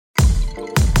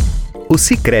O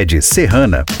Sicredi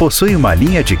Serrana possui uma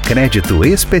linha de crédito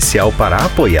especial para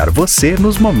apoiar você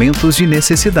nos momentos de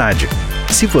necessidade.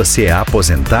 Se você é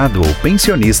aposentado ou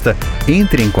pensionista,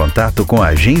 entre em contato com a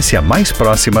agência mais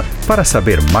próxima para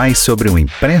saber mais sobre um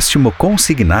empréstimo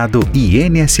consignado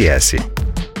INSS.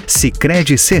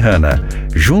 Sicredi Serrana.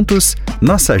 Juntos,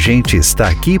 nossa gente está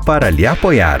aqui para lhe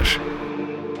apoiar.